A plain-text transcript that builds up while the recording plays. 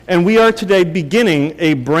And we are today beginning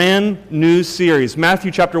a brand new series, Matthew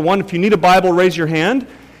chapter 1. If you need a Bible, raise your hand,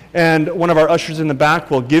 and one of our ushers in the back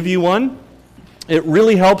will give you one. It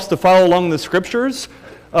really helps to follow along the scriptures,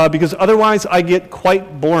 because otherwise I get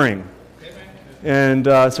quite boring. And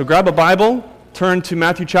so grab a Bible, turn to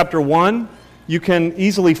Matthew chapter 1. You can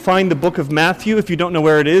easily find the book of Matthew, if you don't know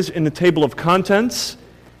where it is, in the table of contents.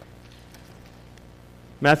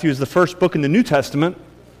 Matthew is the first book in the New Testament.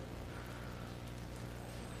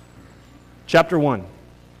 Chapter 1.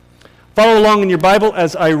 Follow along in your Bible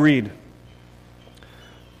as I read.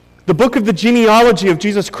 The book of the genealogy of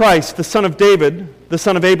Jesus Christ, the son of David, the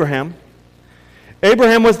son of Abraham.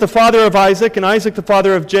 Abraham was the father of Isaac, and Isaac the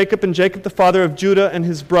father of Jacob, and Jacob the father of Judah and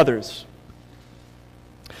his brothers.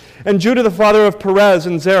 And Judah the father of Perez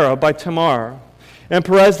and Zerah by Tamar, and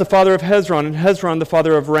Perez the father of Hezron, and Hezron the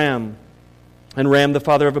father of Ram, and Ram the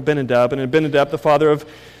father of Abinadab, and Abinadab the father of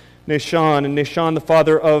Nahshon, and Nahshon the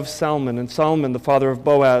father of Salmon, and Salmon the father of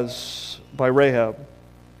Boaz by Rahab,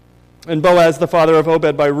 and Boaz the father of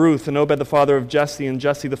Obed by Ruth, and Obed the father of Jesse, and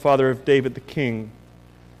Jesse the father of David the king.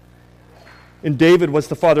 And David was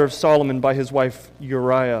the father of Solomon by his wife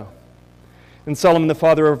Uriah, and Solomon the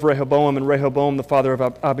father of Rehoboam, and Rehoboam the father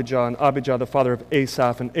of Abijah, and Abijah the father of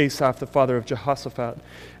Asaph, and Asaph the father of Jehoshaphat,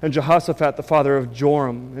 and Jehoshaphat the father of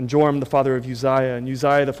Joram, and Joram the father of Uzziah, and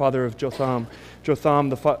Uzziah the father of Jotham, Jotham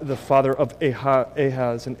the father of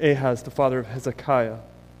Ahaz, and Ahaz the father of Hezekiah,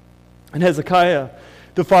 and Hezekiah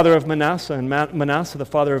the father of Manasseh, and Manasseh the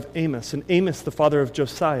father of Amos, and Amos the father of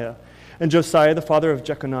Josiah, and Josiah the father of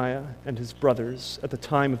Jeconiah and his brothers at the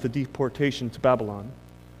time of the deportation to Babylon.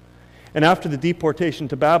 And after the deportation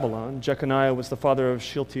to Babylon, Jeconiah was the father of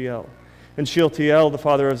Shealtiel, and Shealtiel the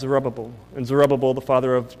father of Zerubbabel, and Zerubbabel the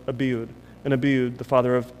father of Abiud, and Abiud the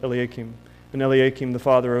father of Eliakim, and Eliakim the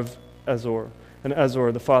father of Azor, and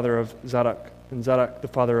Azor the father of Zadok, and Zadok the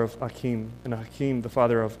father of Achim, and Achim the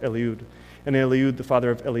father of Eliud, and Eliud the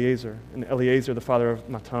father of Eleazar, and Eleazar the father of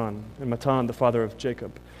Matan, and Matan the father of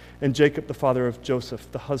Jacob, and Jacob the father of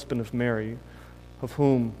Joseph, the husband of Mary, of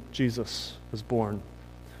whom Jesus was born,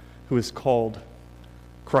 who is called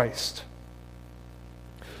Christ.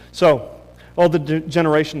 So, all the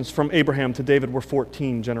generations from Abraham to David were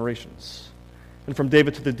 14 generations. And from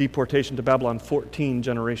David to the deportation to Babylon, 14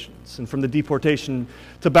 generations. And from the deportation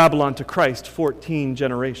to Babylon to Christ, 14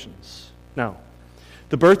 generations. Now,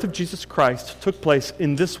 the birth of Jesus Christ took place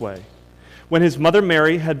in this way. When his mother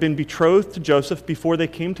Mary had been betrothed to Joseph before they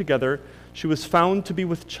came together, she was found to be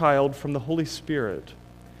with child from the Holy Spirit.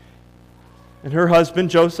 And her husband,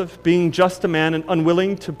 Joseph, being just a man and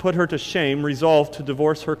unwilling to put her to shame, resolved to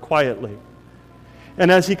divorce her quietly.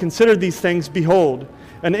 And as he considered these things, behold,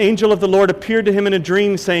 an angel of the Lord appeared to him in a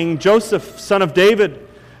dream, saying, Joseph, son of David,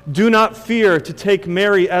 do not fear to take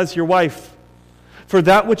Mary as your wife, for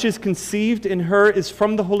that which is conceived in her is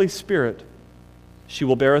from the Holy Spirit. She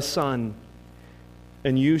will bear a son,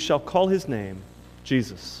 and you shall call his name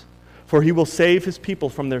Jesus, for he will save his people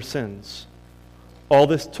from their sins. All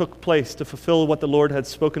this took place to fulfill what the Lord had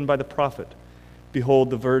spoken by the prophet. Behold,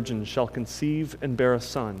 the virgin shall conceive and bear a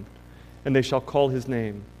son, and they shall call his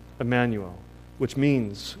name Emmanuel, which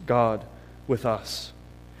means God with us.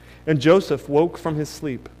 And Joseph woke from his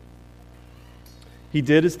sleep. He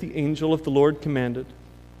did as the angel of the Lord commanded,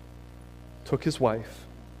 took his wife,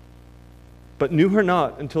 but knew her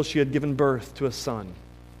not until she had given birth to a son,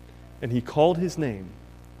 and he called his name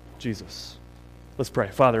Jesus. Let's pray.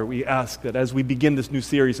 Father, we ask that as we begin this new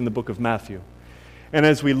series in the book of Matthew, and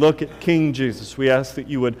as we look at King Jesus, we ask that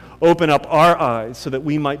you would open up our eyes so that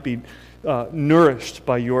we might be nourished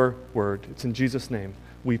by your word. It's in Jesus' name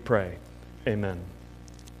we pray. Amen.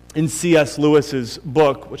 In C.S. Lewis's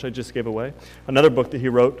book, which I just gave away, another book that he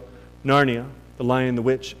wrote, Narnia, The Lion, the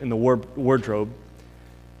Witch, and the Wardrobe,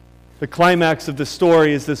 the climax of the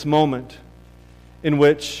story is this moment in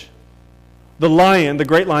which the lion, the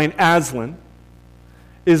great lion Aslan,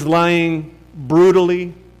 is lying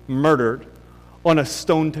brutally murdered on a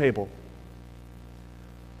stone table.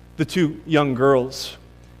 The two young girls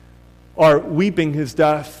are weeping his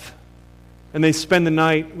death, and they spend the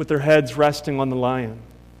night with their heads resting on the lion.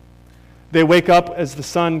 They wake up as the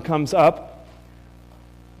sun comes up,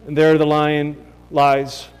 and there the lion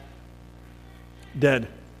lies dead.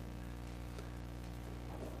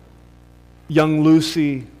 Young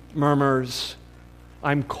Lucy murmurs,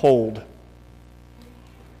 "I'm cold."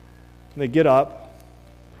 They get up,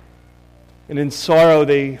 and in sorrow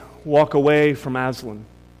they walk away from Aslan.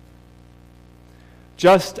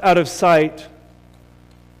 Just out of sight,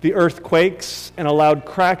 the earth quakes and a loud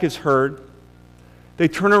crack is heard. They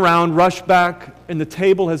turn around, rush back, and the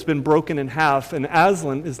table has been broken in half, and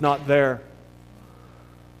Aslan is not there.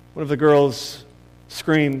 One of the girls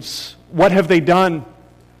screams, "What have they done?"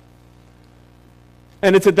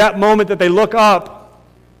 And it's at that moment that they look up.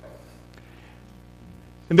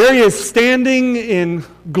 And there he is standing in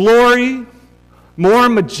glory, more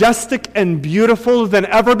majestic and beautiful than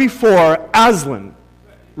ever before, Aslan,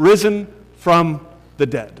 risen from the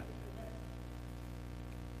dead.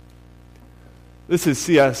 This is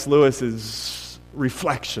C.S. Lewis's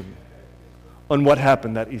reflection on what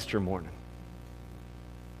happened that Easter morning.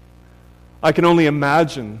 I can only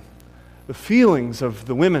imagine the feelings of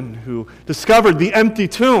the women who discovered the empty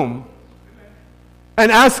tomb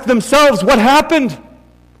and asked themselves, what happened?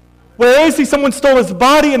 Where is he? Someone stole his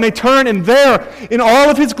body, and they turn, and there, in all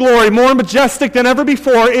of his glory, more majestic than ever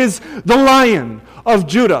before, is the Lion of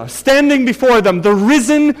Judah, standing before them, the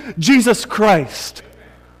risen Jesus Christ.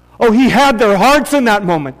 Oh, he had their hearts in that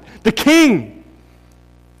moment, the King.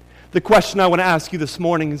 The question I want to ask you this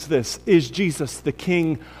morning is this: is Jesus the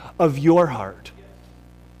King of your heart?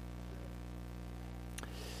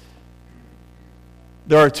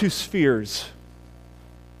 There are two spheres,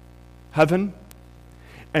 heaven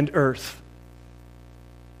and earth.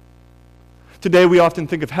 Today we often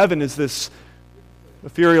think of heaven as this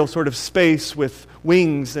ethereal sort of space with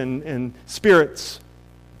wings and spirits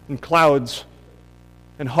and clouds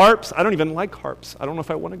and harps. I don't even like harps. I don't know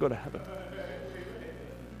if I want to go to heaven.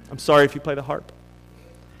 I'm sorry if you play the harp.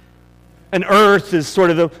 And earth is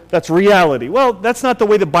sort of that's reality. Well, that's not the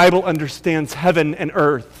way the Bible understands heaven and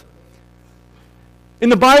earth. In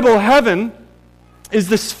the Bible, heaven is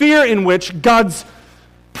the sphere in which God's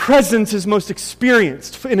presence is most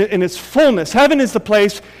experienced in its fullness. Heaven is the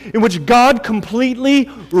place in which God completely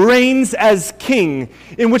reigns as king,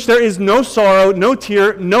 in which there is no sorrow, no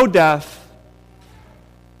tear, no death.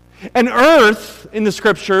 And earth, in the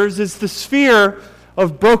Scriptures, is the sphere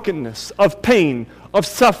of brokenness, of pain, of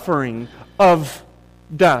suffering, of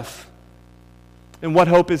death. And what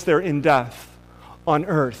hope is there in death? On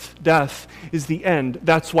earth, death is the end.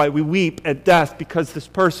 That's why we weep at death, because this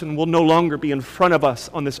person will no longer be in front of us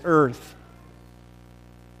on this earth.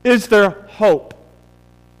 Is there hope?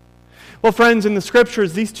 Well, friends, in the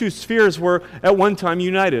Scriptures, these two spheres were at one time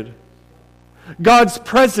united. God's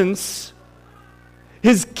presence,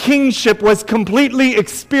 His kingship, was completely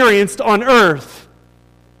experienced on earth.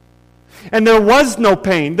 And there was no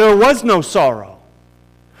pain, there was no sorrow.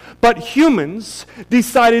 But humans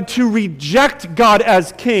decided to reject God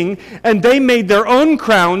as king, and they made their own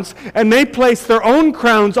crowns, and they placed their own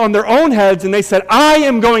crowns on their own heads, and they said, I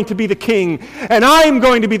am going to be the king, and I am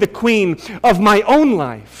going to be the queen of my own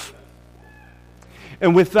life.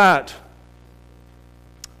 And with that,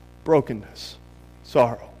 brokenness,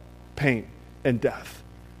 sorrow, pain, and death.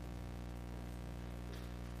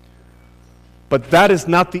 But that is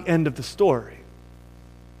not the end of the story.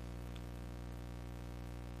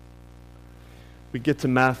 We get to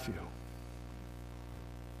Matthew.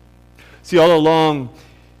 See, all along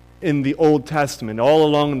in the Old Testament, all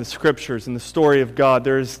along in the Scriptures, in the story of God,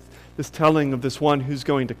 there is this telling of this one who's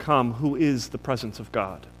going to come, who is the presence of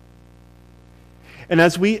God. And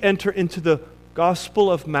as we enter into the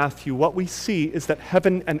Gospel of Matthew, what we see is that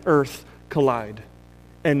heaven and earth collide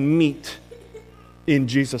and meet in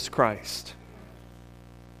Jesus Christ.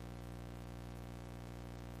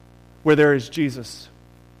 Where there is Jesus,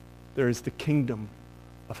 there is the kingdom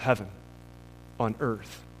of heaven on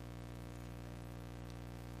earth.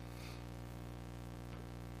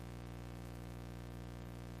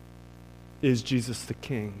 Is Jesus the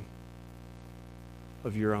King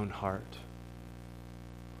of your own heart?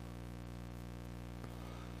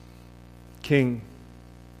 King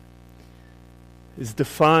is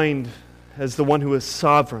defined as the one who is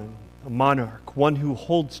sovereign, a monarch, one who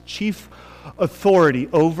holds chief authority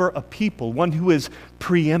over a people, one who is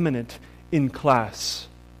preeminent in class.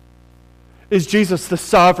 Is Jesus the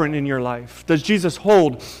sovereign in your life? Does Jesus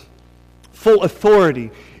hold full authority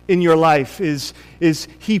in your life? Is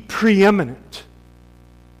He preeminent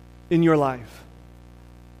in your life?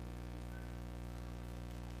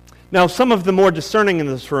 Now, some of the more discerning in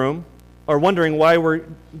this room are wondering why we're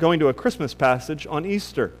going to a Christmas passage on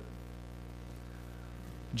Easter.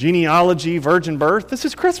 Genealogy, virgin birth, this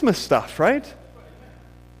is Christmas stuff, right?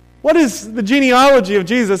 What does the genealogy of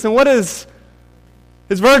Jesus and what does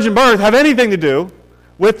His virgin birth have anything to do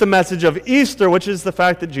with the message of Easter, which is the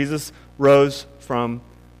fact that Jesus rose from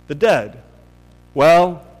the dead?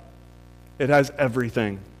 Well, it has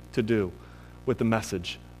everything to do with the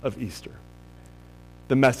message of Easter.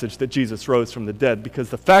 The message that Jesus rose from the dead, because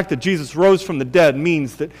the fact that Jesus rose from the dead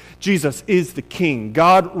means that Jesus is the King.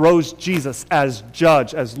 God rose Jesus as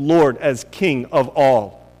judge, as Lord, as King of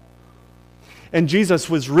all. And Jesus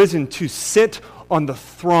was risen to sit on the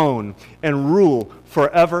throne and rule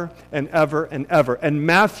forever and ever and ever. And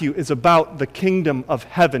Matthew is about the kingdom of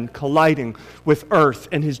heaven colliding with earth,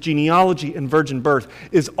 and his genealogy and virgin birth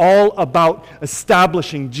is all about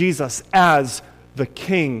establishing Jesus as the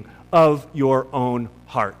king of your own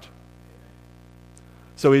heart.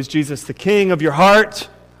 So is Jesus the king of your heart?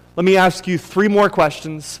 Let me ask you 3 more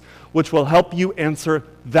questions which will help you answer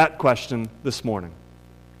that question this morning.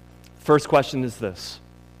 First question is this: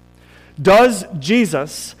 does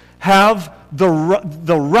Jesus have the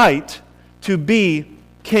right to be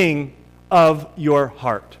king of your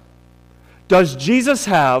heart? Does Jesus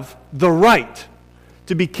have the right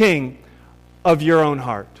to be king of your own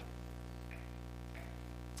heart?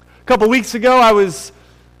 A couple weeks ago, I was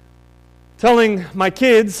telling my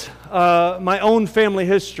kids my own family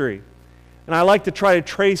history. And I like to try to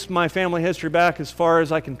trace my family history back as far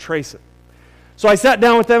as I can trace it. So I sat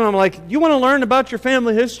down with them and I'm like, you want to learn about your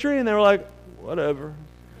family history? And they were like, whatever.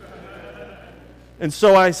 And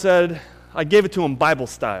so I gave it to them Bible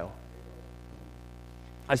style.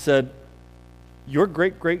 I said, your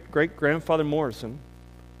great-great-great-grandfather Morrison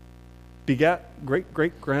begat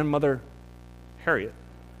great-great-grandmother Harriet,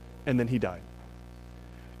 and then he died.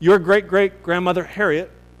 Your great-great-grandmother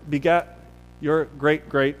Harriet begat your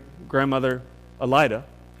great-great-grandmother Elida,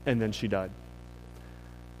 and then she died.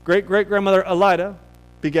 Great-great-grandmother Elida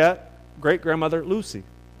begat great-grandmother Lucy,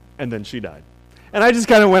 and then she died. And I just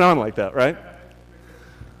kind of went on like that, right?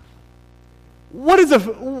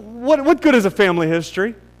 What good is a family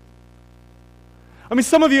history? I mean,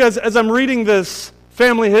 some of you, as I'm reading this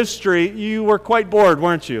family history, you were quite bored,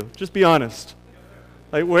 weren't you? Just be honest.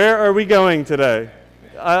 Like, where are we going today?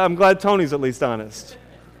 I'm glad Tony's at least honest.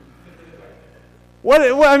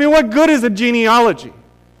 What good is a genealogy?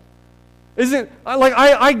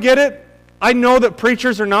 I get it. I know that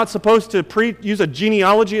preachers are not supposed to use a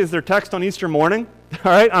genealogy as their text on Easter morning.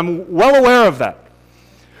 All right, I'm well aware of that.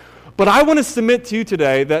 But I want to submit to you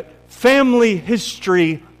today that family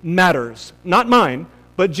history matters. Not mine,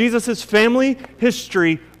 but Jesus' family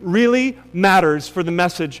history really matters for the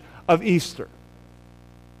message of Easter.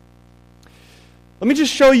 Let me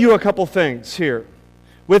just show you a couple things here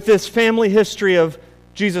with this family history of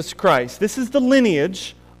Jesus Christ. This is the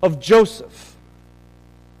lineage of Joseph.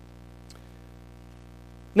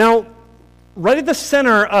 Now, right at the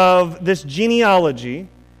center of this genealogy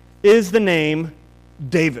is the name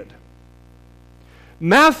David.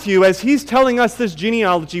 Matthew, as he's telling us this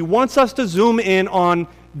genealogy, wants us to zoom in on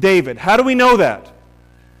David. How do we know that?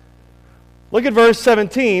 Look at verse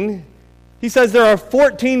 17. He says there are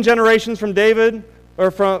 14 generations from David, or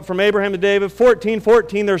from Abraham to David.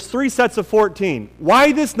 14. There's 3 sets of 14.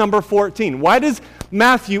 Why this number 14? Why does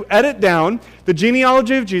Matthew edit down the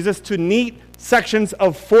genealogy of Jesus to neat sections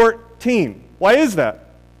of 14? Why is that?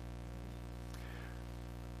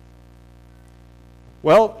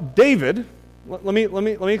 Well, David, let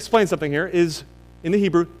me explain something here, is in the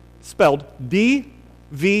Hebrew spelled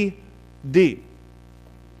D-V-D.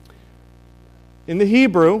 In the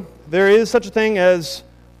Hebrew, there is such a thing as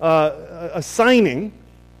assigning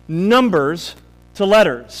numbers to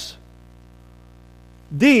letters.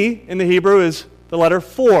 D in the Hebrew is the letter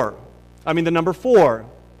 4. The number 4.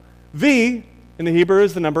 V in the Hebrew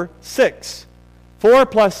is the number 6. 4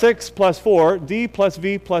 plus 6 plus 4, D plus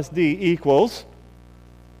V plus D equals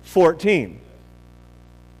 14.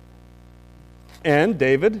 And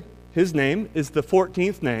David, his name, is the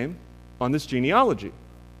 14th name on this genealogy.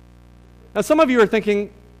 Now some of you are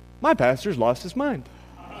thinking, my pastor's lost his mind.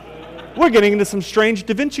 We're getting into some strange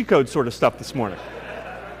Da Vinci Code sort of stuff this morning.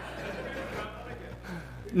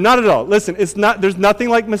 Not at all. Listen, there's nothing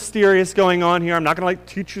like mysterious going on here. I'm not going to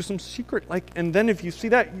teach you some secret, and then if you see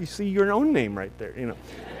that, you see your own name right there,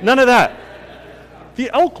 None of that. The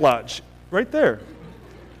Elk Lodge, right there.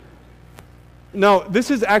 No,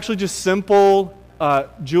 this is actually just simple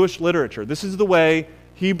Jewish literature. This is the way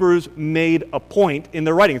Hebrews made a point in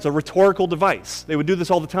their writing. It's a rhetorical device. They would do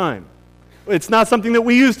this all the time. It's not something that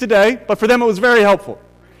we use today, but for them it was very helpful.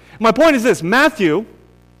 My point is this: Matthew,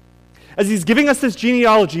 as he's giving us this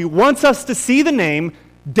genealogy, wants us to see the name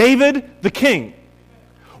David the King.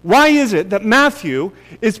 Why is it that Matthew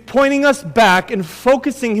is pointing us back and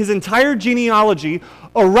focusing his entire genealogy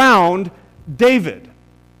around David?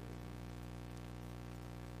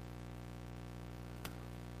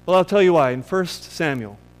 Well, I'll tell you why. In 1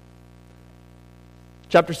 Samuel,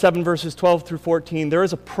 chapter 7, verses 12 through 14, there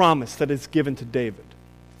is a promise that is given to David.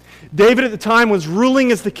 David at the time was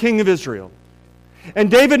ruling as the king of Israel.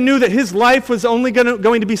 And David knew that his life was only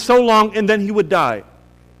going to be so long and then he would die.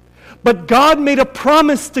 But God made a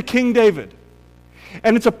promise to King David.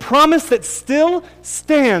 And it's a promise that still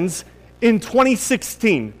stands in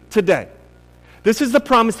 2016, today. This is the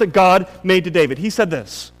promise that God made to David. He said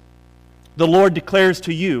this, "The Lord declares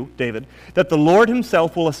to you, David, that the Lord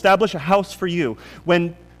himself will establish a house for you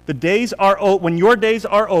when your days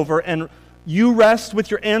are over and you rest with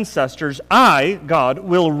your ancestors. I, God,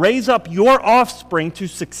 will raise up your offspring to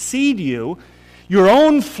succeed you, your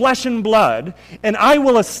own flesh and blood, and I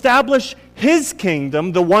will establish his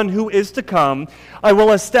kingdom, the one who is to come. I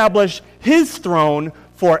will establish his throne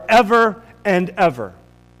forever and ever."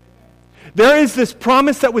 There is this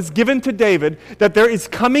promise that was given to David that there is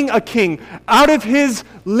coming a king out of his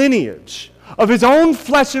lineage, of his own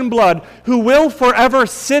flesh and blood, who will forever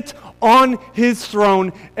sit on his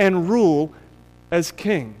throne and rule as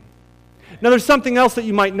king. Now there's something else that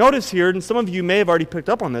you might notice here, and some of you may have already picked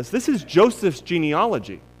up on this. This is Joseph's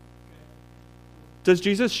genealogy. Does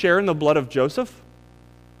Jesus share in the blood of Joseph?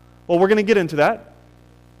 Well, we're going to get into that.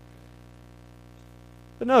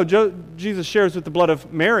 But no, Jesus shares with the blood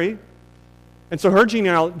of Mary, and so her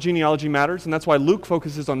genealogy matters, and that's why Luke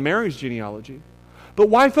focuses on Mary's genealogy. But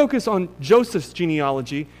why focus on Joseph's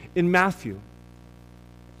genealogy in Matthew?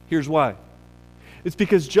 Here's why. It's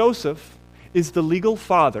because Joseph is the legal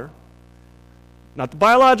father, not the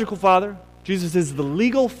biological father. Jesus is the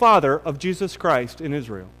legal father of Jesus Christ in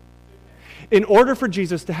Israel. In order for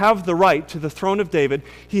Jesus to have the right to the throne of David,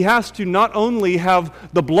 he has to not only have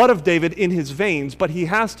the blood of David in his veins, but he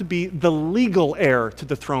has to be the legal heir to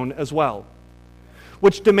the throne as well,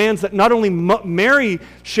 which demands that not only Mary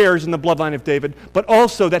shares in the bloodline of David, but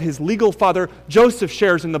also that his legal father Joseph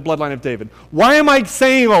shares in the bloodline of David. Why am I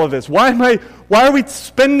saying all of this? Why are we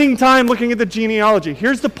spending time looking at the genealogy?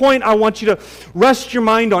 Here's the point I want you to rest your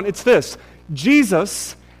mind on. It's this: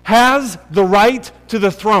 Jesus has the right to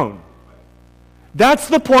the throne. That's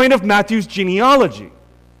the point of Matthew's genealogy.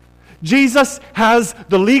 Jesus has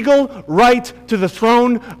the legal right to the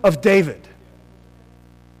throne of David.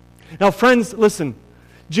 Now, friends, listen.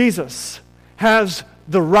 Jesus has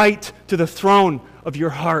the right to the throne of your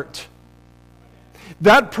heart.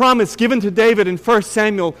 That promise given to David in 1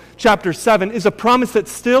 Samuel chapter 7 is a promise that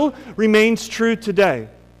still remains true today.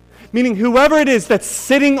 Meaning whoever it is that's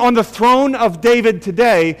sitting on the throne of David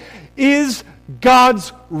today is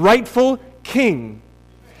God's rightful king.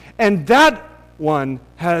 And that one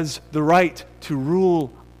has the right to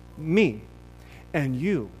rule me and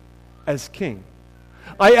you as king.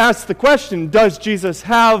 I ask the question, does Jesus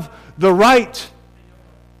have the right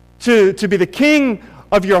to be the king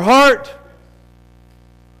of your heart?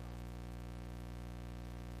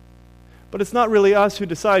 But it's not really us who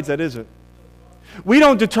decides that, is it? We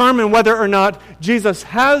don't determine whether or not Jesus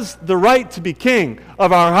has the right to be king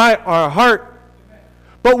of our heart.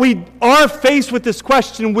 But we are faced with this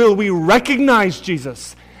question, will we recognize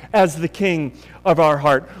Jesus as the king of our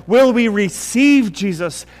heart? Will we receive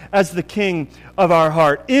Jesus as the king of our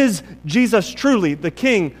heart? Is Jesus truly the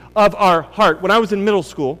king of our heart? When I was in middle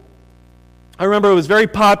school, I remember it was very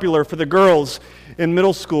popular for the girls in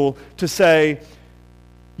middle school to say,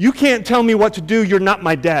 "You can't tell me what to do, you're not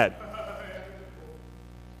my dad."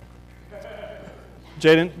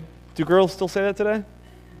 Jaden, do girls still say that today?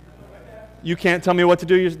 "You can't tell me what to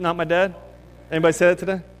do, you're not my dad"? Anybody say that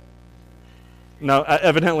today? No,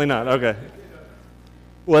 evidently not. Okay.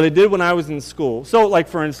 Well, they did when I was in school. So, like,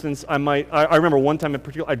 for instance, I remember one time in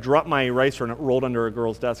particular, I dropped my eraser and it rolled under a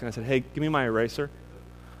girl's desk, and I said, "Hey, give me my eraser."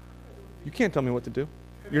 "You can't tell me what to do.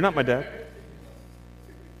 You're not my dad."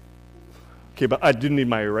 Okay, but I do need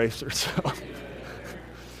my eraser, so.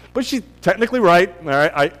 But she's technically right. All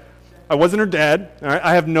right, I wasn't her dad. All right,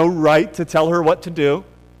 I have no right to tell her what to do.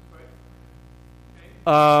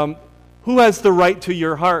 Who has the right to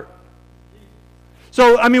your heart?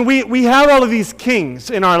 So, I mean, we have all of these kings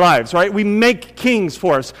in our lives, right? We make kings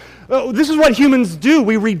for us. This is what humans do.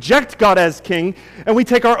 We reject God as king, and we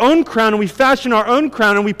take our own crown, and we fashion our own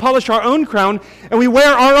crown, and we polish our own crown, and we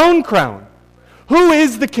wear our own crown. Who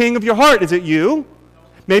is the king of your heart? Is it you?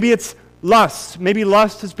 Maybe it's lust. Maybe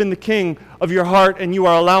lust has been the king of your heart, and you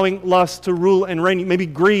are allowing lust to rule and reign. Maybe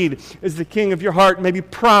greed is the king of your heart. Maybe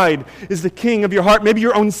pride is the king of your heart. Maybe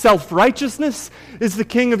your own self-righteousness is the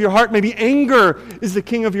king of your heart. Maybe anger is the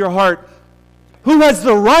king of your heart. Who has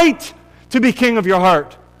the right to be king of your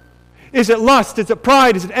heart? Is it lust? Is it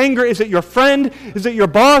pride? Is it anger? Is it your friend? Is it your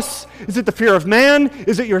boss? Is it the fear of man?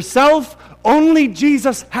 Is it yourself? Only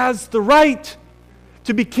Jesus has the right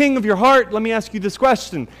to be king of your heart. Let me ask you this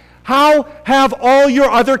question. How have all your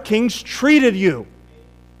other kings treated you?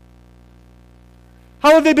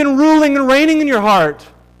 How have they been ruling and reigning in your heart?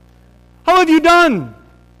 How have you done?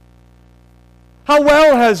 How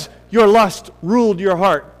well has your lust ruled your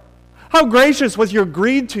heart? How gracious was your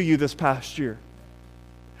greed to you this past year?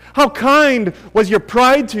 How kind was your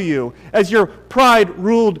pride to you as your pride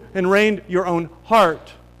ruled and reigned your own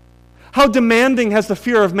heart? How demanding has the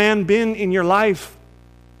fear of man been in your life?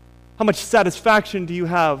 How much satisfaction do you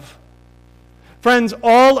have? Friends,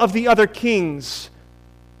 all of the other kings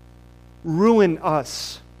ruin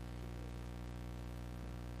us.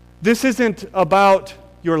 This isn't about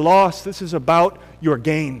your loss. This is about your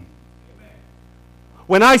gain.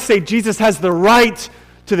 When I say Jesus has the right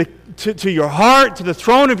to your heart, to the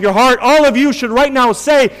throne of your heart, all of you should right now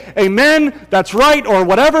say, amen, that's right, or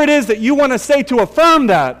whatever it is that you want to say to affirm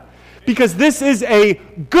that, because this is a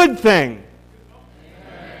good thing.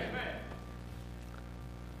 Amen.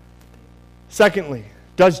 Secondly,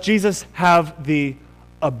 does Jesus have the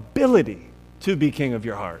ability to be king of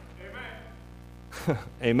your heart? Amen.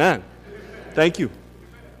 Amen. Thank you.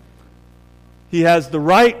 He has the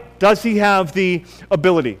right. Does he have the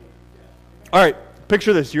ability? All right,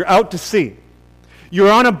 picture this. You're out to sea.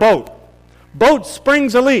 You're on a boat. Boat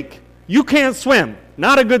springs a leak. You can't swim.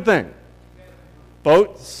 Not a good thing.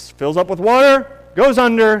 Boat fills up with water, goes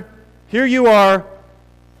under. Here you are,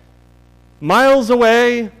 miles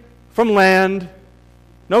away from land,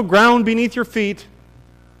 no ground beneath your feet,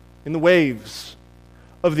 in the waves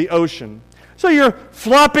of the ocean. So you're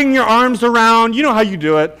flopping your arms around. You know how you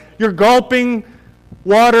do it. You're gulping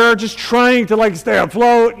water, just trying to stay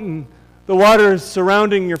afloat, and the water is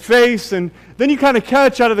surrounding your face. And then you kind of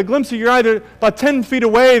catch out of the glimpse of your eye, about 10 feet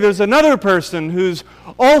away, there's another person who's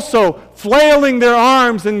also flailing their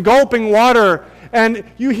arms and gulping water. And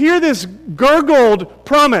you hear this gurgled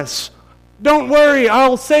promise, "Don't worry,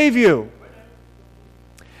 I'll save you."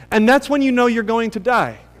 And that's when you know you're going to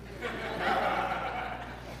die.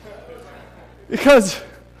 Because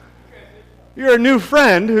your new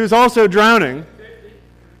friend, who's also drowning,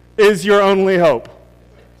 is your only hope.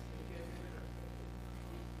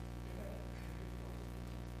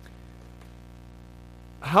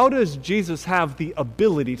 How does Jesus have the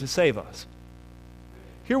ability to save us?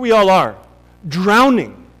 Here we all are,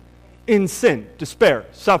 drowning in sin, despair,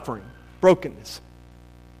 suffering, brokenness,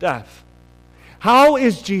 death. How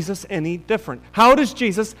is Jesus any different? How does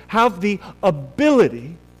Jesus have the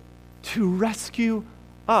ability to rescue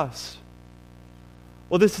us?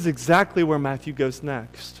 Well, this is exactly where Matthew goes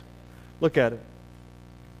next. Look at it.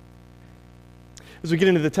 As we get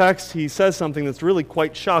into the text, he says something that's really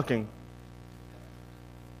quite shocking.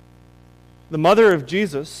 The mother of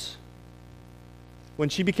Jesus, when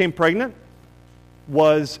she became pregnant,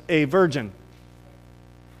 was a virgin.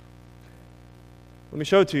 Let me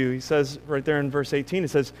show it to you. He says right there in verse 18, it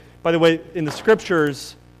says, by the way, in the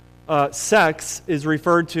scriptures, sex is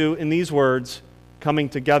referred to in these words, coming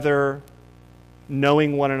together,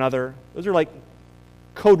 knowing one another. Those are like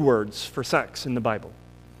code words for sex in the Bible.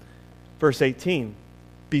 Verse 18,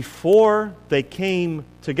 before they came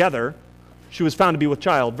together, she was found to be with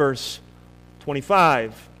child. Verse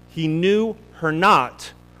 25, he knew her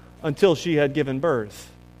not until she had given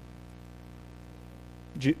birth.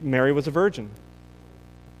 Mary was a virgin.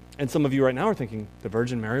 And some of you right now are thinking, the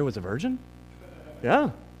Virgin Mary was a virgin?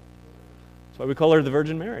 Yeah. That's why we call her the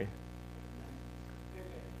Virgin Mary.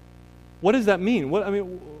 What does that mean?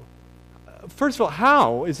 First of all,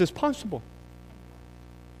 how is this possible?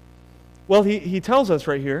 Well, he tells us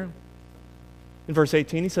right here in verse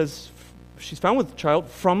 18, he says, she's found with child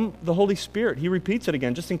from the Holy Spirit. He repeats it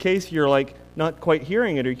again, just in case you're not quite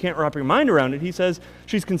hearing it or you can't wrap your mind around it. He says,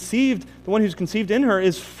 she's conceived, the one who's conceived in her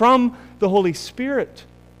is from the Holy Spirit.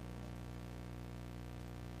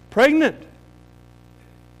 Pregnant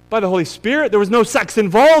by the Holy Spirit. There was no sex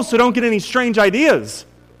involved, so don't get any strange ideas.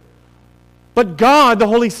 But God, the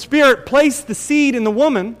Holy Spirit, placed the seed in the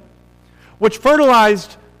woman, which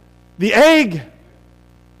fertilized the egg,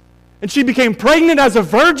 and she became pregnant as a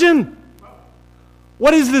virgin.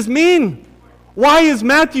 What does this mean? Why is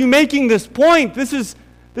Matthew making this point? This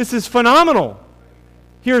is phenomenal.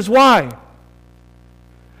 Here's why.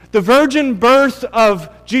 The virgin birth of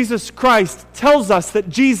Jesus Christ tells us that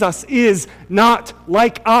Jesus is not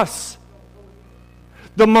like us.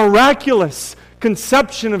 The miraculous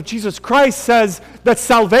conception of Jesus Christ says that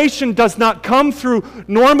salvation does not come through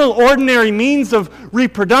normal, ordinary means of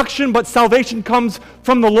reproduction, but salvation comes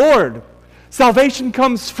from the Lord. Salvation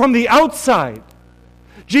comes from the outside.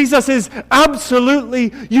 Jesus is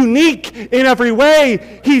absolutely unique in every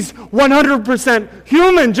way. He's 100%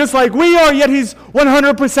 human, just like we are, yet he's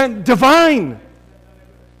 100% divine.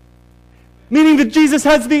 Meaning that Jesus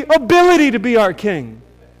has the ability to be our king.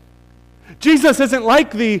 Jesus isn't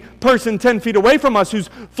like the person 10 feet away from us who's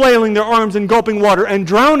flailing their arms and gulping water and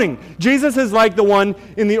drowning. Jesus is like the one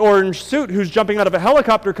in the orange suit who's jumping out of a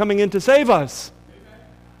helicopter coming in to save us.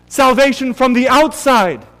 Salvation from the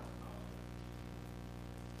outside.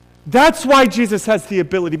 That's why Jesus has the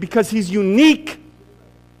ability, because he's unique.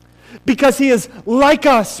 Because he is like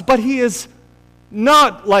us, but he is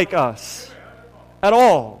not like us at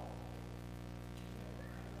all.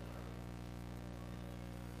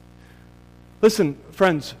 Listen,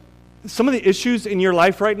 friends, some of the issues in your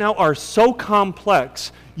life right now are so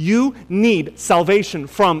complex, you need salvation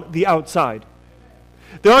from the outside.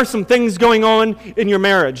 There are some things going on in your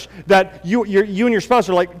marriage that you and your spouse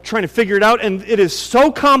are like trying to figure it out, and it is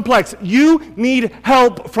so complex. You need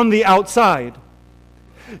help from the outside.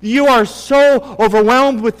 You are so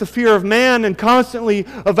overwhelmed with the fear of man and constantly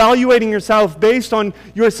evaluating yourself based on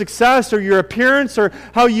your success or your appearance or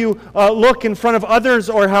how you look in front of others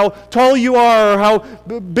or how tall you are or how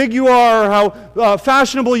big you are or how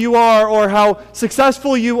fashionable you are or how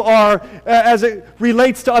successful you are as it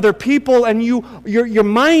relates to other people, and your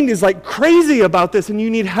mind is like crazy about this, and you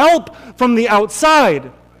need help from the outside.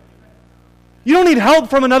 You don't need help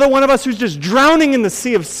from another one of us who's just drowning in the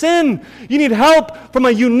sea of sin. You need help from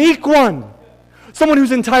a unique one. Someone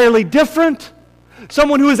who's entirely different.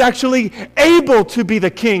 Someone who is actually able to be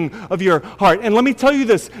the king of your heart. And let me tell you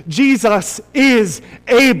this, Jesus is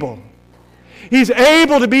able. He's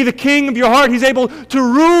able to be the king of your heart. He's able to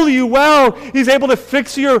rule you well. He's able to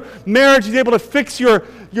fix your marriage. He's able to fix your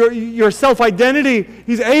self-identity.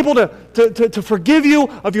 He's able to forgive you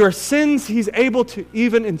of your sins. He's able to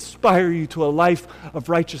even inspire you to a life of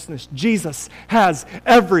righteousness. Jesus has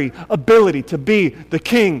every ability to be the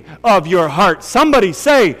king of your heart. Somebody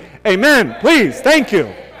say amen, please. Thank you.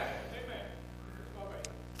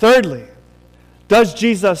 Thirdly, does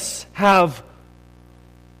Jesus have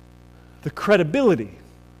the credibility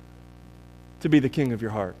to be the king of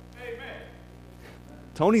your heart?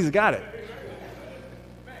 Tony's got it.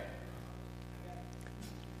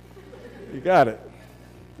 You got it.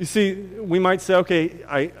 You see, we might say,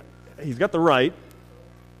 okay, he's got the right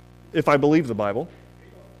if I believe the Bible,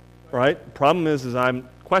 right? Problem is I'm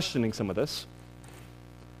questioning some of this.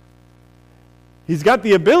 He's got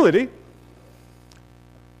the ability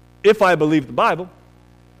if I believe the Bible.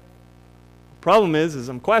 Problem is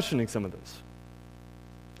I'm questioning some of this.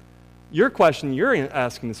 Your question you're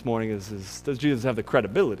asking this morning is does Jesus have the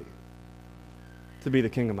credibility to be the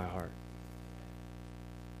king of my heart?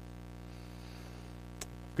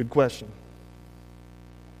 Good question.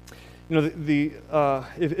 You know,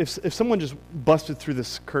 if someone just busted through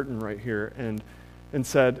this curtain right here and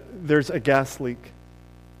said, there's a gas leak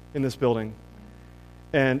in this building,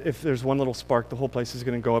 and if there's one little spark, the whole place is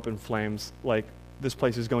going to go up in flames, like this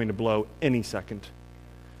place is going to blow any second.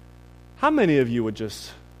 How many of you would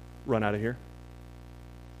just run out of here?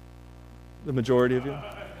 The majority of you?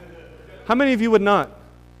 How many of you would not?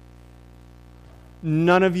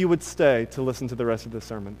 None of you would stay to listen to the rest of the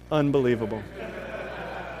sermon. Unbelievable.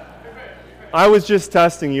 I was just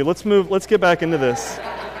testing you. Let's get back into this.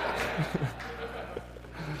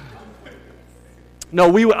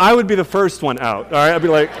 No, I would be the first one out. All right, I'd be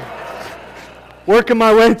like working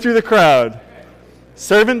my way through the crowd.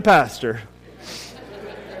 Servant pastor.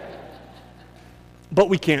 But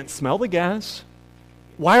we can't smell the gas.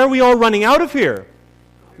 Why are we all running out of here?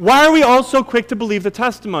 Why are we all so quick to believe the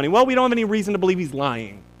testimony? Well, we don't have any reason to believe he's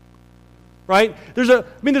lying. Right? There's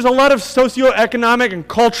a lot of socioeconomic and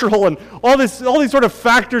cultural and all these sort of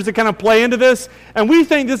factors that kind of play into this, and we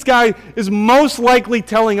think this guy is most likely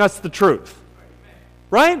telling us the truth.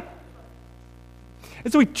 Right?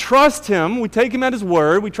 And so we trust him, we take him at his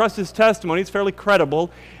word, we trust his testimony, it's fairly credible,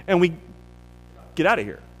 and we get out of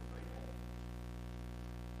here.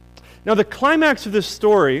 Now, the climax of this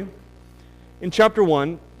story in chapter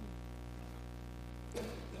 1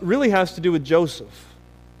 really has to do with Joseph.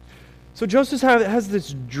 So Joseph has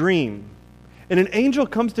this dream, and an angel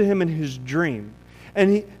comes to him in his dream,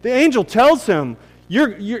 and the angel tells him,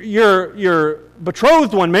 your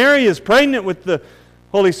betrothed one, Mary, is pregnant with the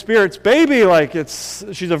Holy Spirit's baby,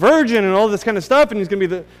 she's a virgin and all this kind of stuff, and he's going to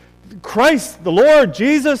be the Christ, the Lord,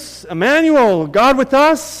 Jesus, Emmanuel, God with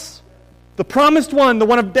us, the promised one, the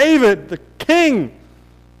one of David, the king.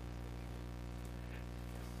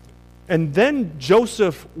 And then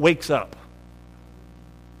Joseph wakes up.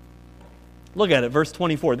 Look at it, verse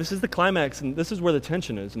 24. This is the climax, and this is where the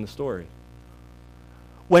tension is in the story.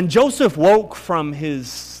 When Joseph woke from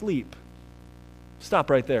his sleep, stop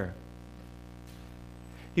right there.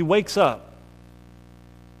 He wakes up,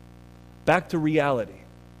 back to reality,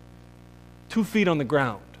 2 feet on the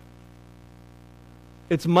ground.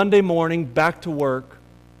 It's Monday morning, back to work,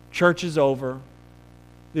 church is over,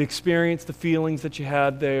 the experience, the feelings that you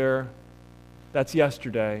had there, that's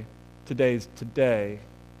yesterday, today's today.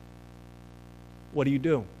 What do you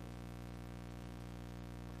do?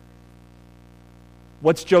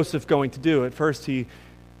 What's Joseph going to do? At first, we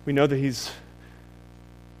know that he's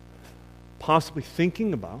possibly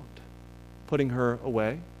thinking about putting her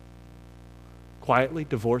away, quietly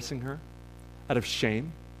divorcing her out of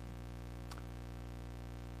shame,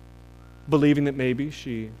 believing that maybe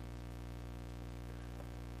she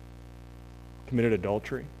committed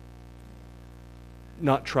adultery,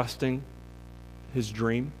 not trusting his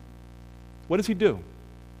dream. What does he do?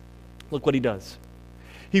 Look what he does.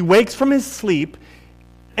 He wakes from his sleep,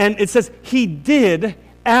 and it says, he did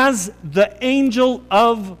as the angel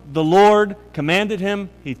of the Lord commanded him.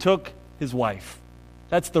 He took his wife.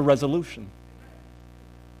 That's the resolution.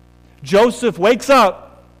 Joseph wakes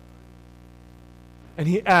up, and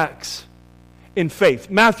he acts in faith.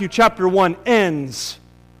 Matthew chapter 1 ends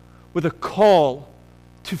with a call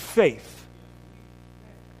to faith.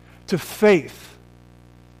 To faith.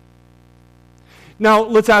 Now,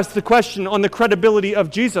 let's ask the question on the credibility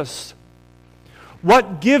of Jesus.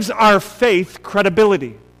 What gives our faith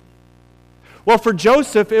credibility? Well, for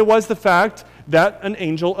Joseph, it was the fact that an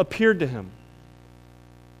angel appeared to him.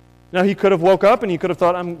 Now, he could have woke up and he could have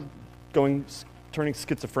thought, I'm turning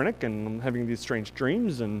schizophrenic and I'm having these strange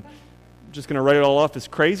dreams and I'm just going to write it all off as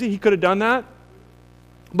crazy. He could have done that.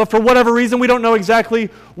 But for whatever reason, we don't know exactly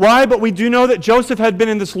why, but we do know that Joseph had been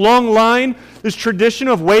in this long line, this tradition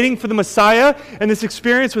of waiting for the Messiah, and this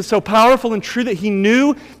experience was so powerful and true that he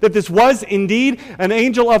knew that this was indeed an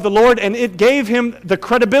angel of the Lord, and it gave him the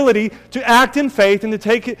credibility to act in faith and to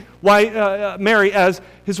take Mary as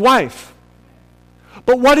his wife.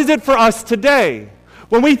 But what is it for us today?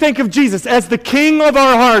 When we think of Jesus as the King of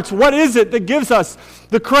our hearts, what is it that gives us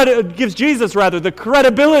gives Jesus the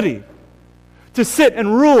credibility to sit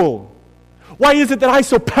and rule? Why is it that I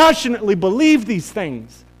so passionately believe these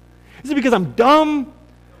things? Is it because I'm dumb?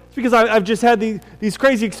 Is it because I've just had these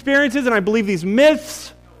crazy experiences and I believe these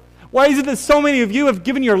myths? Why is it that so many of you have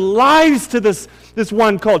given your lives to this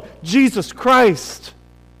one called Jesus Christ?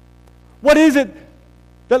 What is it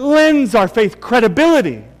that lends our faith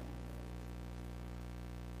credibility?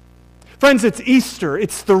 Friends, it's Easter.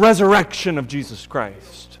 It's the resurrection of Jesus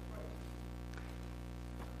Christ.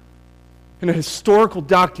 In a historical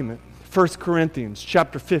document, 1 Corinthians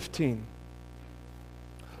chapter 15,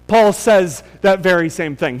 Paul says that very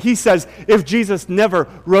same thing. He says, if Jesus never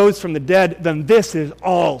rose from the dead, then this is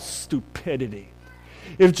all stupidity.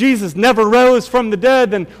 If Jesus never rose from the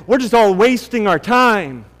dead, then we're just all wasting our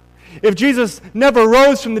time. If Jesus never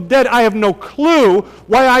rose from the dead, I have no clue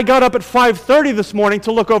why I got up at 5:30 this morning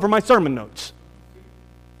to look over my sermon notes.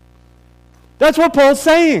 That's what Paul's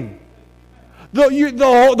saying. The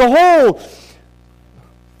whole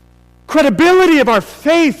credibility of our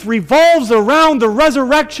faith revolves around the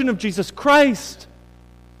resurrection of Jesus Christ.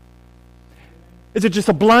 Is it just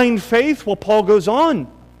a blind faith? Well, Paul goes on.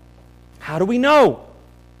 How do we know?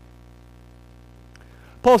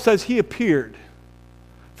 Paul says he appeared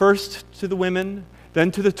first to the women, then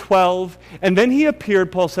to the 12, and then he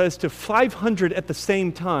appeared, Paul says, to 500 at the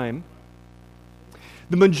same time,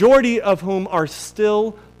 the majority of whom are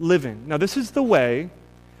still living. Now, this is the way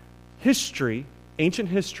history, ancient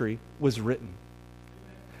history, was written.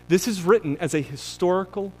 This is written as a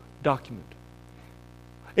historical document.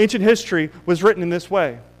 Ancient history was written in this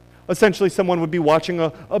way. Essentially, someone would be watching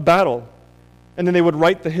a battle, and then they would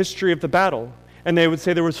write the history of the battle, and they would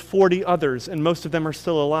say there was 40 others, and most of them are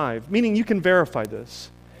still alive. Meaning you can verify this.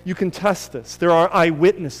 You can test this. There are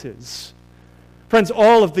eyewitnesses. Friends,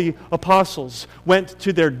 all of the apostles went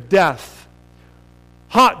to their death.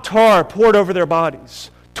 Hot tar poured over their bodies,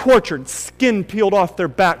 tortured, skin peeled off their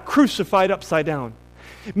back, crucified upside down.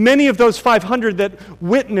 Many of those 500 that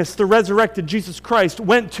witnessed the resurrected Jesus Christ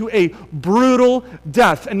went to a brutal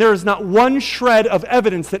death, and there is not one shred of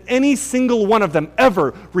evidence that any single one of them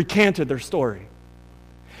ever recanted their story.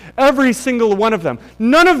 Every single one of them.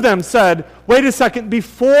 None of them said, wait a second,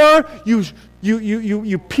 before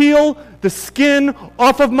you peel the skin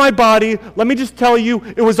off of my body, let me just tell you,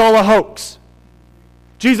 it was all a hoax.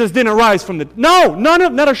 Jesus didn't rise from the... No,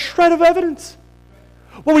 not a shred of evidence.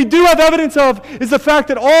 What we do have evidence of is the fact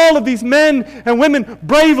that all of these men and women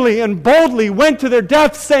bravely and boldly went to their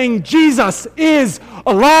death saying, Jesus is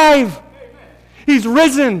alive. He's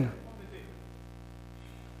risen.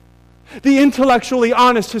 The intellectually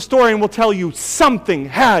honest historian will tell you something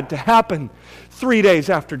had to happen 3 days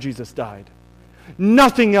after Jesus died.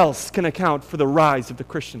 Nothing else can account for the rise of the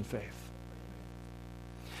Christian faith.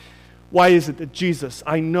 Why is it that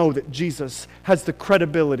I know that Jesus has the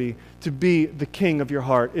credibility to be the king of your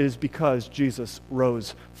heart? It is because Jesus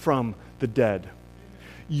rose from the dead.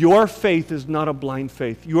 Your faith is not a blind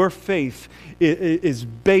faith. Your faith is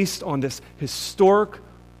based on this historic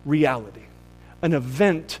reality. an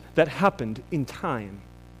event that happened in time.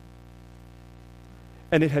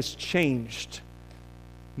 And it has changed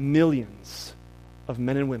millions of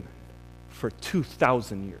men and women for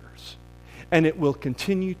 2,000 years. And it will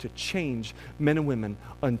continue to change men and women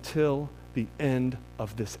until the end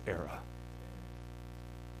of this era.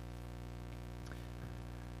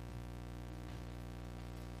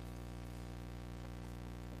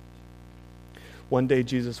 One day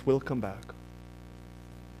Jesus will come back.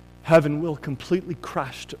 Heaven will completely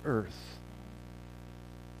crash to earth.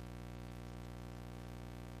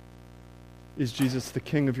 Is Jesus the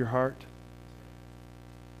King of your heart?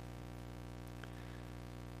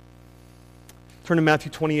 Turn to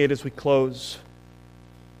Matthew 28 as we close.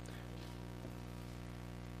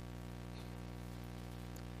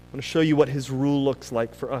 I want to show you what his rule looks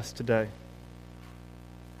like for us today.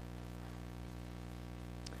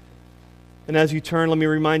 And as you turn, let me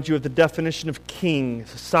remind you of the definition of king,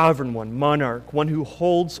 sovereign one, monarch, one who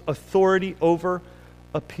holds authority over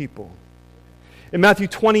a people. In Matthew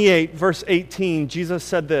 28, verse 18, Jesus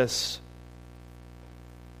said this,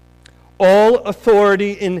 "All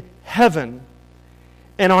authority in heaven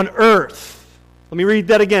and on earth." Let me read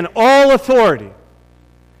that again. All authority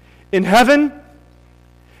in heaven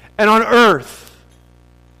and on earth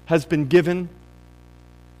has been given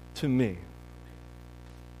to me.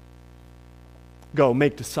 Go,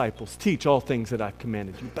 make disciples, teach all things that I've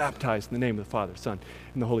commanded you, baptize in the name of the Father, Son,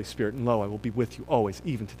 and the Holy Spirit, and lo, I will be with you always,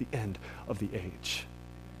 even to the end of the age.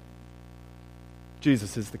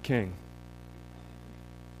 Jesus is the King.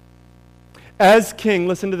 As King,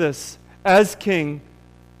 listen to this, as King,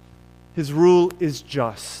 his rule is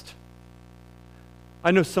just.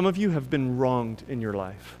 I know some of you have been wronged in your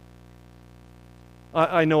life.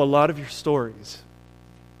 I know a lot of your stories.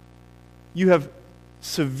 You have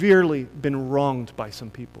severely been wronged by some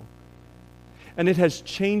people. And it has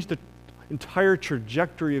changed the entire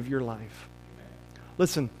trajectory of your life.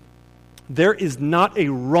 Listen, there is not a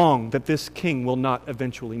wrong that this king will not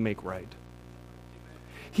eventually make right.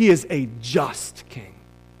 He is a just king.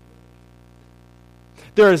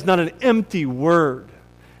 There is not an empty word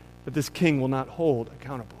that this king will not hold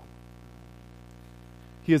accountable.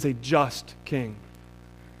 He is a just king.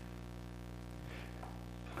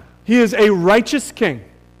 He is a righteous king.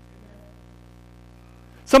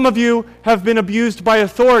 Some of you have been abused by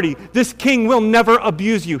authority. This king will never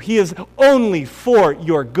abuse you. He is only for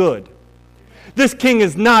your good. This king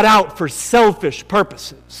is not out for selfish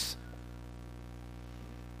purposes.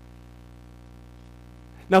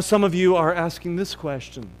 Now, some of you are asking this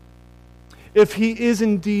question. If he is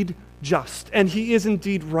indeed just and he is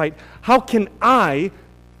indeed right, how can I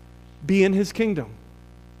be in his kingdom?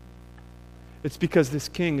 It's because this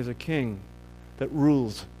king is a king that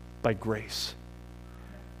rules by grace.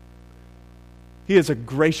 He is a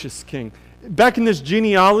gracious king. Back in this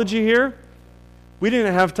genealogy here, we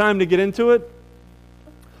didn't have time to get into it,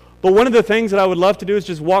 but one of the things that I would love to do is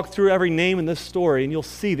just walk through every name in this story, and you'll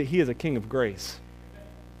see that he is a king of grace.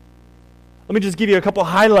 Let me just give you a couple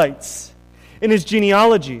highlights. In his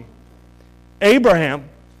genealogy, Abraham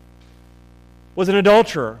was an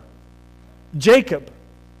adulterer. Jacob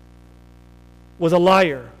was a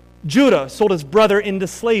liar. Judah sold his brother into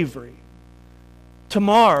slavery.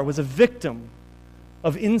 Tamar was a victim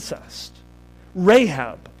of incest.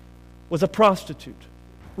 Rahab was a prostitute.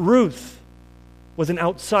 Ruth was an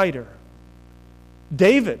outsider.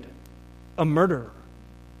 David, a murderer.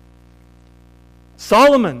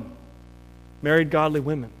 Solomon married godly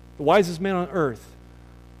women. The wisest man on earth,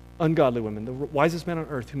 ungodly women. The wisest man on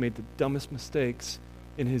earth who made the dumbest mistakes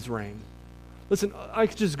in his reign. Listen, I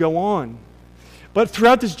could just go on. But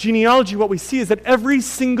throughout this genealogy, what we see is that every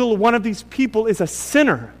single one of these people is a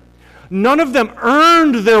sinner. None of them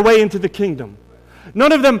earned their way into the kingdom.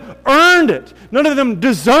 None of them earned it. None of them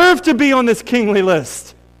deserve to be on this kingly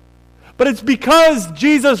list. But it's because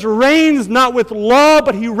Jesus reigns not with law,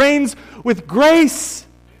 but he reigns with grace.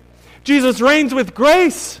 Jesus reigns with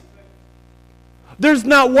grace. There's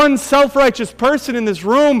not one self-righteous person in this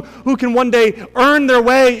room who can one day earn their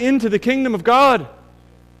way into the kingdom of God.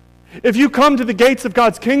 If you come to the gates of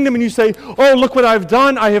God's kingdom and you say, "Oh, look what I've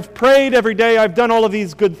done. I have prayed every day. I've done all of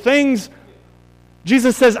these good things,"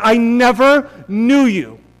 Jesus says, "I never knew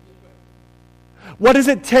you." What does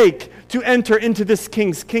it take to enter into this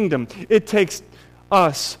king's kingdom? It takes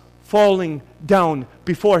us falling down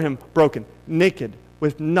before him, broken, naked,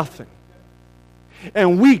 with nothing.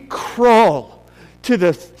 And we crawl to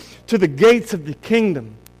the gates of the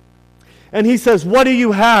kingdom. And he says, "What do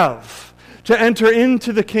you have to enter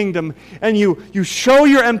into the kingdom?" And you show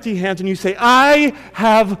your empty hands and you say, "I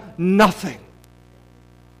have nothing."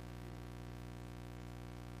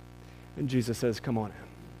 And Jesus says, come on in.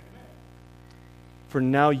 For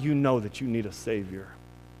now you know that you need a Savior.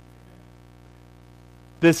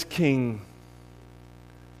 This King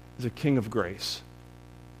is a King of grace.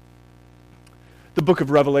 The book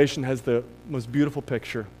of Revelation has the most beautiful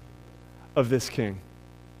picture of this King.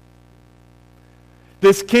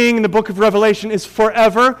 This King in the book of Revelation is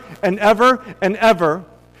forever and ever and ever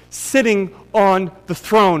sitting on the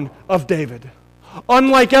throne of David.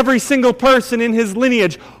 Unlike every single person in his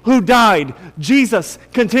lineage who died, Jesus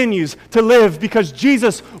continues to live because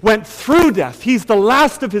Jesus went through death. He's the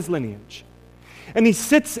last of his lineage. And he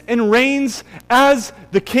sits and reigns as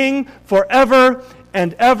the King forever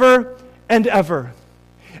and ever and ever.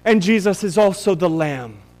 And Jesus is also the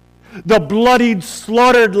Lamb, the bloodied,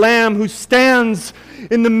 slaughtered Lamb who stands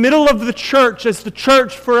in the middle of the church as the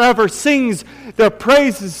church forever sings their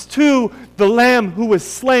praises to the Lamb who was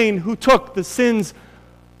slain, who took the sins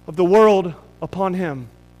of the world upon him.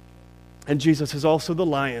 And Jesus is also the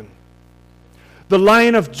Lion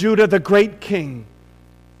of Judah, the great King,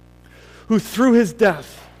 who through his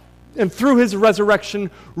death and through his resurrection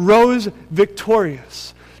rose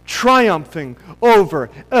victorious, triumphing over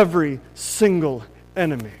every single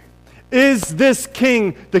enemy. Is this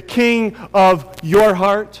King the King of your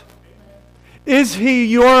heart? Is he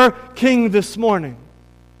your King this morning?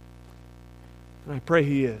 And I pray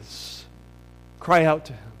he is. Cry out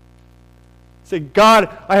to him. Say, God,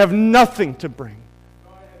 I have nothing to bring.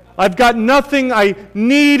 I've got nothing. I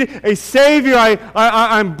need a Savior.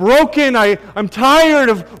 I'm broken. I'm tired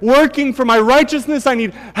of working for my righteousness. I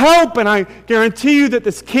need help. And I guarantee you that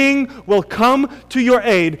this King will come to your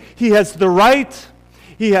aid. He has the right,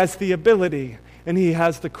 he has the ability, and he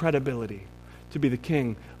has the credibility to be the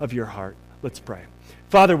King of your heart. Let's pray.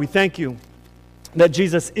 Father, we thank you that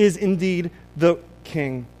Jesus is indeed the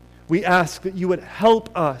King. We ask that you would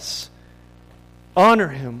help us honor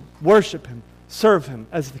him, worship him, serve him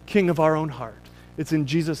as the King of our own heart. It's in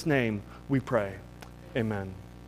Jesus' name we pray. Amen.